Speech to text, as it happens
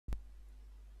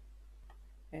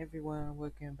Hey everyone,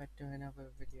 welcome back to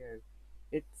another video.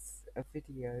 It's a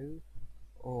video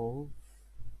of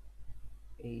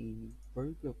a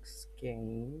Roblox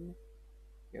game.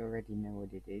 You already know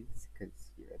what it is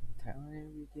because you're at the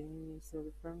time you didn't saw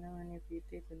the thumbnail, and if you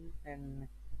didn't, then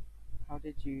how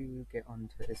did you get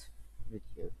onto this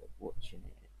video of watching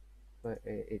it? But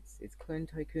it's Clone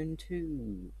Tycoon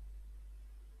 2.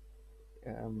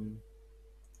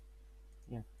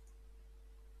 Yeah,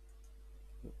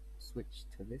 switch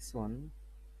to this one.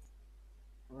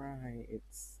 Right,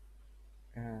 it's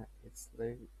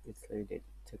loaded. It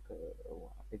took a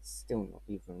while. It's still not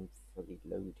even fully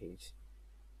loaded,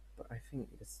 but I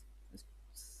think this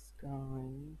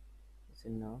sky is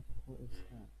enough. What is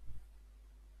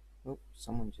that? Oh,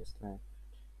 someone just left.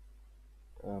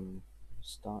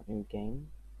 Start new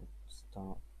game.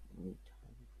 Start new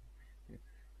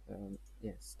time.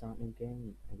 Yeah, start new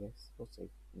game. I guess. What's it?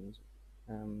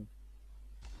 Um,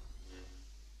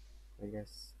 I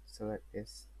guess select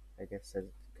this. I guess says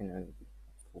it can only be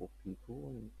 4 people,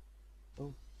 and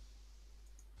oh,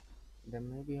 there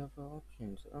may be other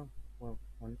options. Oh, well,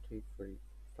 1, 2, 3,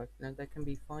 5. No, there can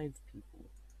be 5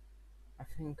 people. I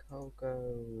think I'll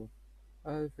go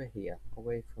over here,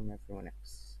 away from everyone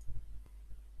else.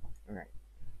 Alright,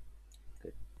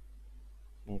 good.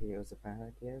 Maybe it was a bad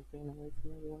idea being away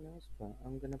from everyone else, but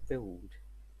I'm gonna build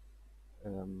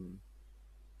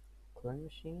clone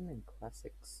machine and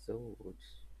classic sword.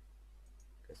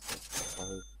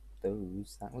 Because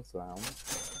those, that was loud.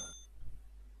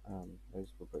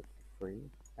 Those were both free.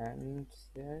 And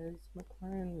there's my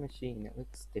clone machine. It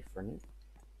looks different.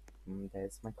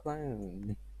 There's my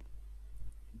clone.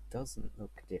 It doesn't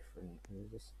look different.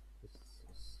 This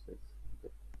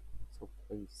whole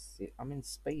place. I'm in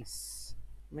space.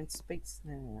 I'm in space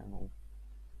now.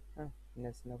 Oh, and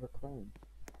there's another clone.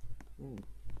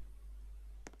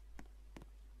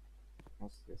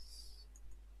 What's this?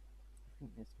 I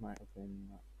think this might have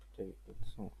been updated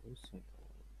somewhat recently.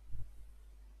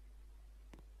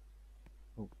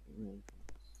 Oh, maybe.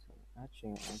 So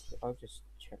actually, I'll just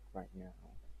check right now.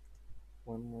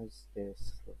 When was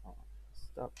this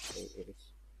last updated?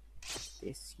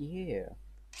 This year.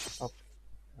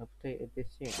 Updated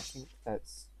this year. I think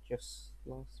that's just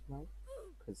last month,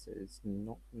 because it's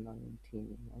not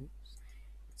 19 months.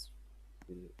 It's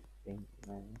a weird thing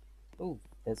now. Oh,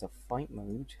 there's a fight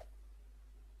mode,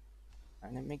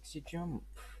 and it makes you jump.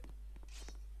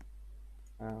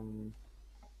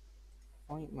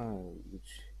 Fight mode.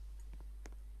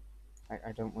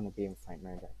 I don't want to be in fight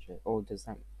mode actually. Or does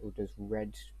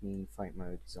red mean fight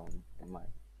mode is on in my?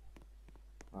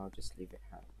 I'll just leave it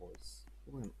how it was.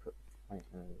 I wouldn't put fight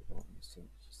mode on as soon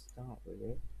as you start with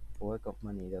it. Oh, I got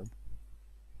money though.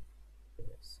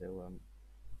 Yeah, so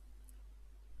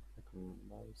I can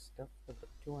buy stuff. I got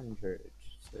 200,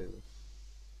 so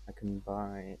I can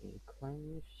buy a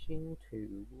clone machine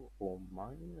 2 or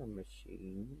miner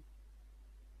machine.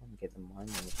 I can get the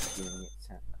mining machine.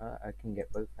 I can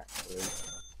get both actually.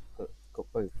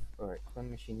 Got both. Alright, clone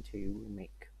machine 2 will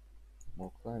make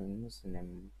more clones, and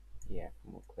then yeah,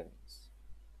 more clones.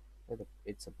 Oh,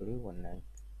 it's a blue one now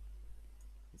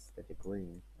instead of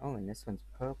green. Oh, and this one's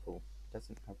purple.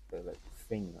 Doesn't have the like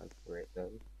thing over it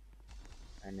though.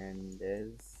 And then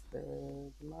there's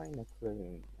the miner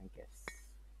clone, I guess.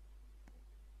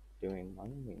 Doing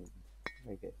mining,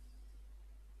 I guess.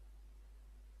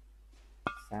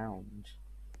 Sound.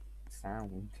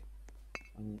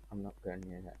 I'm not going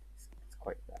near that. It's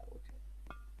quite loud.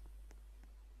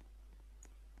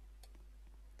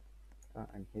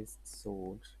 And here's the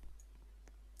sword.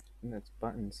 And there's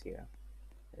buttons here.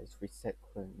 There's reset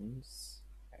clones,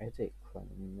 edit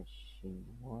clone machine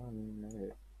 1,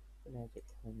 no, edit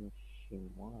clone machine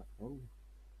 1. Oh,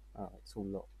 it's all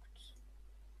locked,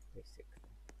 basically.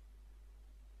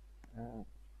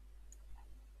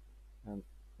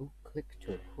 Click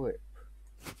to equip.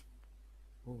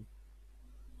 Oh,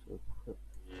 to equip.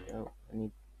 Oh, I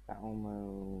need battle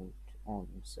mode on,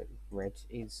 so red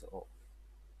is off.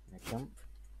 And I jump,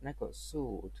 and I got a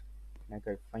sword. Can I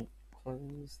go fight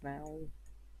clones now?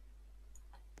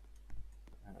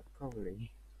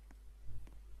 Probably.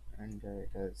 And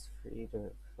it does 3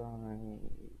 to 5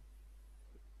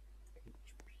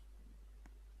 HP.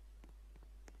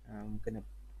 I'm gonna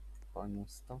buy more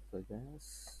stuff, I guess.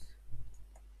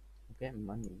 I'm getting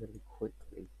money really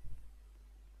quickly.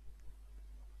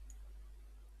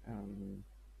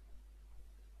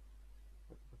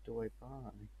 What do I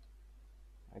buy?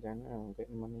 I don't know, I'm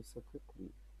getting money so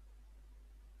quickly.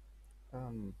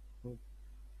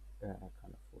 I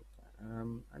can't afford that.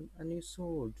 A new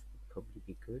sword would probably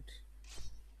be good.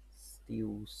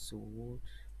 Steel sword.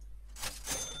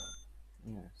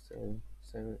 Yeah, so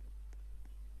So,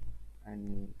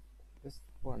 and this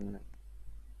one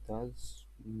does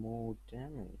more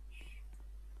damage.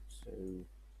 So,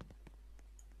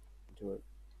 do it.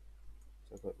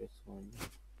 So I got this one.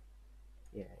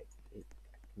 Yeah, I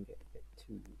can get it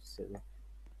too. So,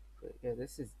 but yeah,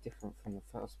 this is different from the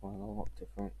first one. A lot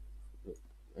different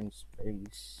in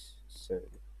space. So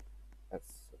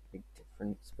that's a big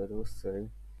difference. But also,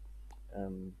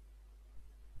 um,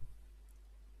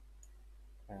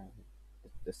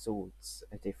 the swords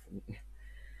are different.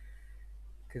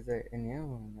 Because in the other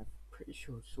one, I'm pretty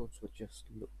sure swords were just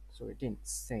look. So it didn't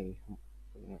say how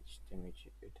much damage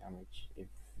it would damage if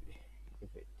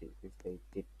they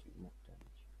did do more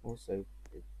damage. Also,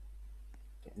 it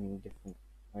getting different.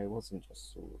 Well, it wasn't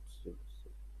just swords.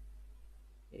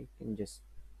 You can just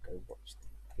go watch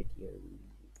the video.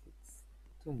 It's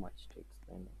too much to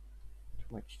explain it.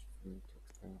 Too much for me to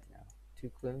explain it now.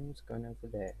 Two clones going over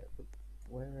there.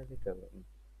 Where are they going?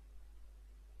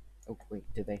 Oh wait,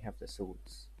 do they have the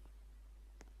swords?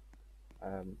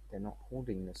 They're not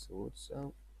holding the swords.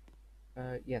 Oh,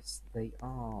 yes, they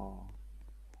are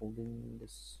holding the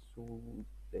sword,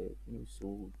 the new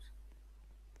sword.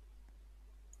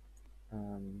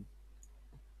 Um,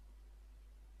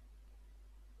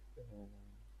 yeah,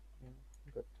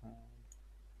 I've got time.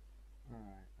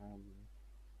 Alright,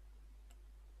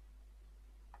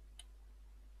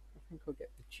 I think I'll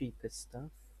get the cheapest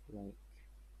stuff, like,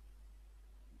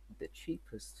 the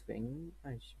cheapest thing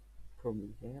I should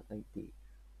probably get, like the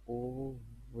ore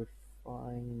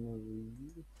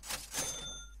refinery.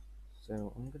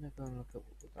 So I'm gonna go and look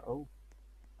at oh,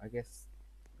 I guess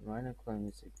Rhino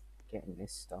clones are getting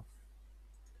this stuff.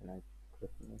 Can I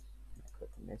click on this? Can I click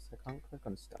on this? I can't click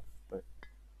on stuff, but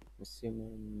I'm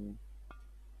assuming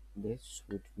this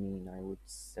would mean I would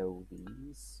sell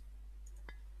these.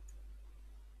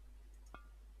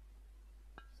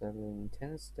 Selling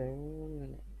 10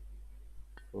 stone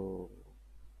for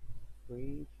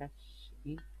 3 cash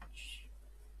each.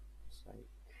 It's like,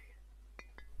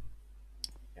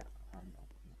 yeah, I'm not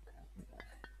counting that.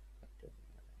 Not doing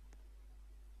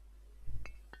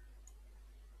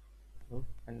that. Oh,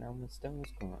 and now my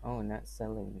stone's gone. Oh, and that's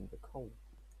selling the coal.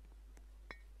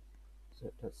 So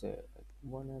it does it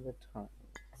one at a time.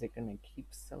 Is it gonna keep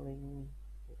selling?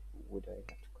 Or would I have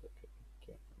to click it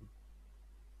again?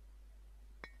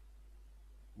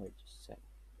 Wait just a sec.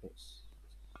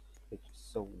 It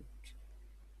just sold.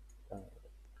 Uh,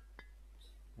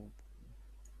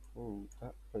 oh,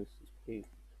 that place is big.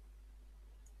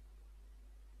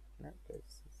 That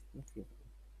place is nothing.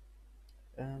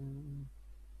 Um,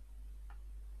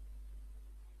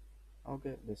 I'll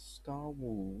get the Star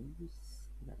Wars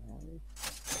now.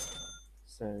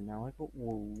 So now I got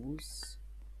walls.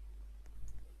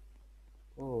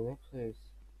 Oh, that place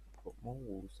got more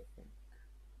walls, I think.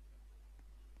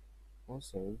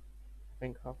 Also, I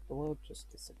think half the world just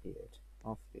disappeared.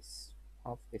 Half this.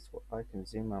 What I can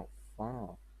zoom out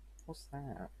far. What's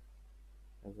that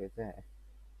over there?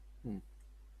 Hmm.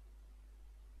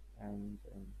 And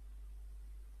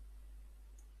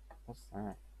what's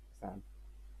that? Is that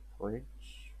a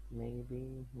bridge?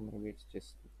 Maybe. Maybe it's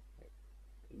just like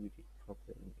polluted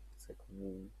properly. It's like a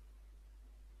wall.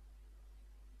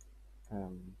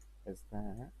 There's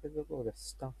that. There's a lot of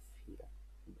stuff here.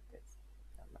 There's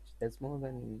that much. There's more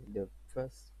than the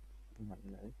first one,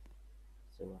 though.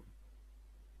 So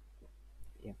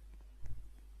yeah,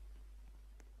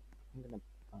 I'm gonna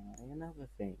buy another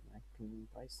thing. I can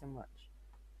buy so much.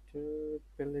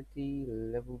 Durability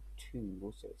level 2.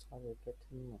 Also, it's harder to get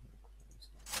to my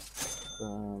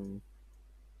clones.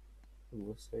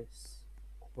 What's this?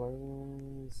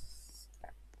 Clones.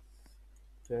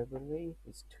 Durability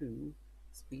is 2.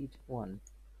 Speed 1.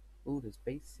 Oh, there's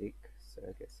basic. So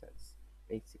I guess that's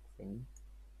basic thing.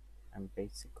 And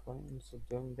basic clones are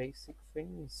doing basic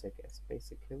things. I guess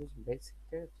basic kills and basic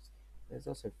deaths. There's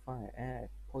also fire, air,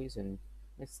 poison,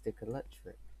 mystic,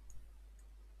 electric.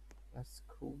 That's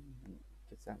cool.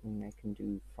 Does that mean I can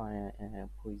do fire, air,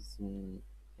 poison,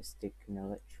 mystic, and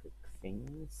electric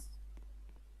things?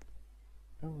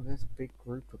 Oh, there's a big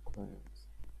group of clones.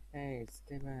 Hey,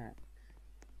 stay back.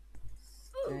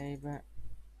 Stay back.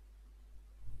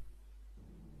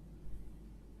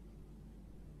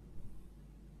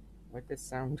 Where'd the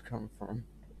sound come from?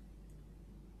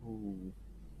 Ooh.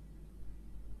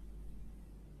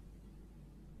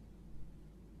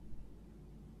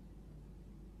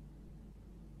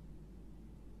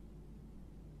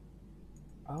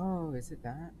 Oh, is it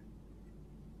that?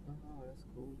 Oh, that's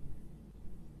cool.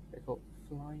 They got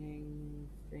flying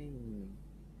thing.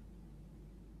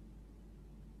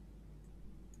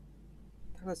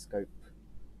 Telescope.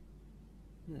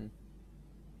 Hmm.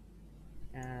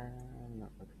 I'm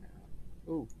not looking at it.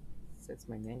 Ooh, it says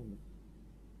my name.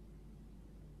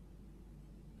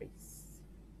 Base.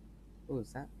 Oh,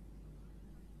 is that?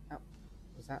 Oh,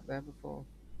 was that there before?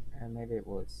 Maybe it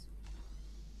was.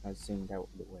 I zoomed out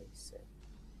of the way, so I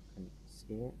couldn't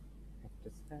see it. I have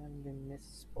to stand in this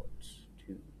spot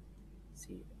to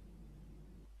see it.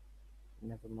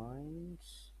 Never mind.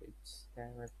 It's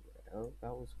there everywhere. Oh,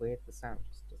 that was weird. The sound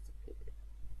just disappeared.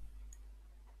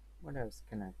 What else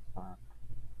can I find?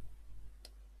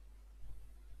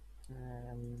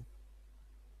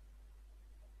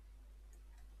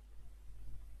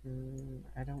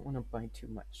 I don't want to buy too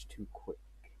much too quick.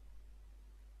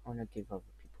 I want to give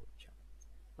other people a chance.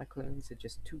 My clones are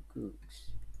just too good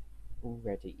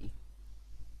already.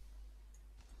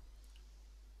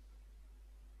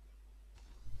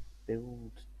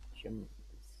 Build gems.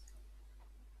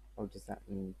 Or does that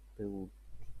mean build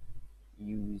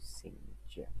using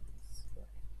gems? Right.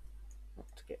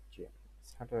 Not to get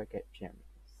gems. How do I get gems?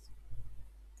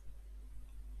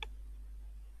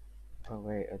 Oh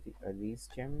wait, are these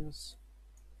gems?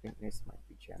 I think this might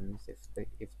be gems. If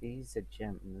these are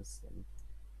gems,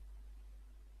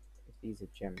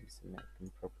 then I can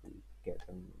probably get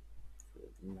them.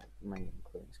 My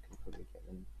clones can probably get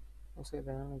them. Also,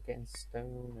 they're only getting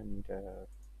stone and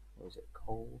what was it,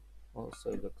 coal?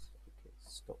 Also, looks like it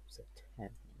stops at 10.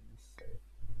 So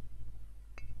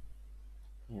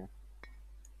yeah. Yeah.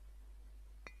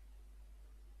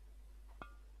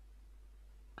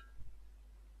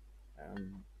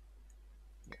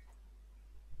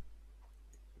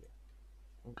 Yeah.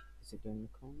 Oh, is it doing the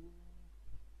coal?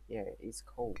 Yeah, it's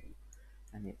coal,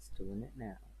 and it's doing it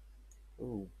now.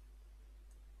 Oh,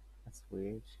 that's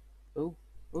weird. Oh,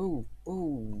 oh!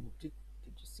 Did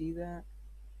you see that?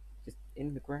 Just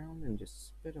in the ground and just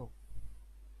spit off.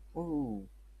 Oh,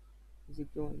 is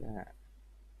it doing that?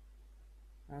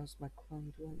 How's my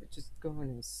clone doing it? Just going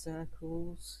in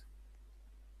circles.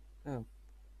 Oh,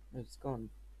 it's gone.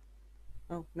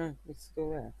 Oh no, it's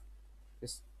still there.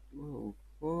 Just whoa.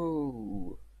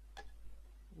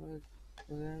 What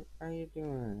are you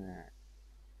doing that?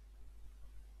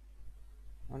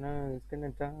 Oh no, it's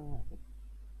gonna die.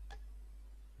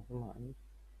 Never mind.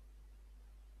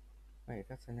 Wait,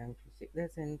 that's an NPC.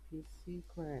 There's NPC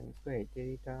clones. Wait, did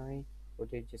he die? Or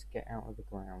did he just get out of the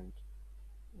ground?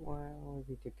 Well, if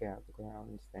he did get out of the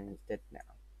ground, then he's dead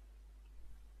now.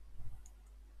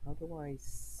 How do I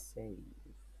save?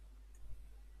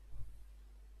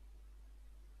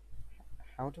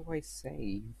 How do I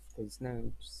save? There's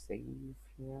no save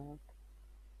here.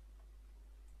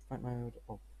 Flight mode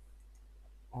off.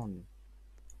 On.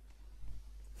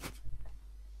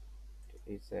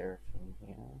 Is there a thing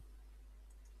here?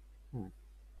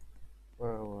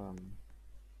 Well,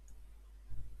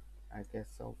 I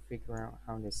guess I'll figure out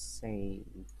how to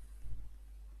save.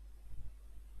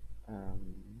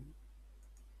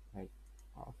 Like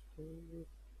after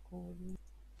recording.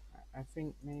 I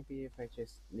think maybe if I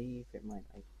just leave, it might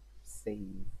like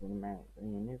save them out.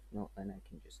 And if not, then I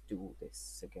can just do all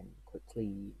this again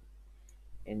quickly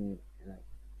in like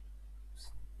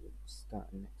start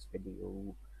the next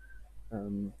video.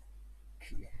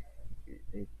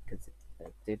 Because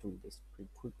I did all this pretty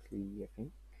quickly, I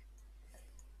think.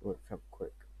 Well, it felt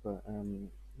quick, but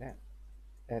that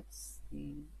that's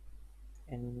the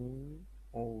end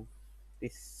of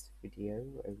this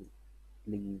video. I will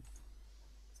leave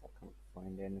because I can't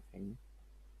find anything.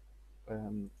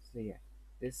 So yeah,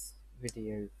 this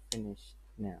video finished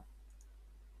now.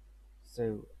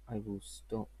 So I will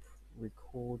stop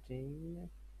recording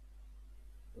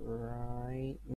right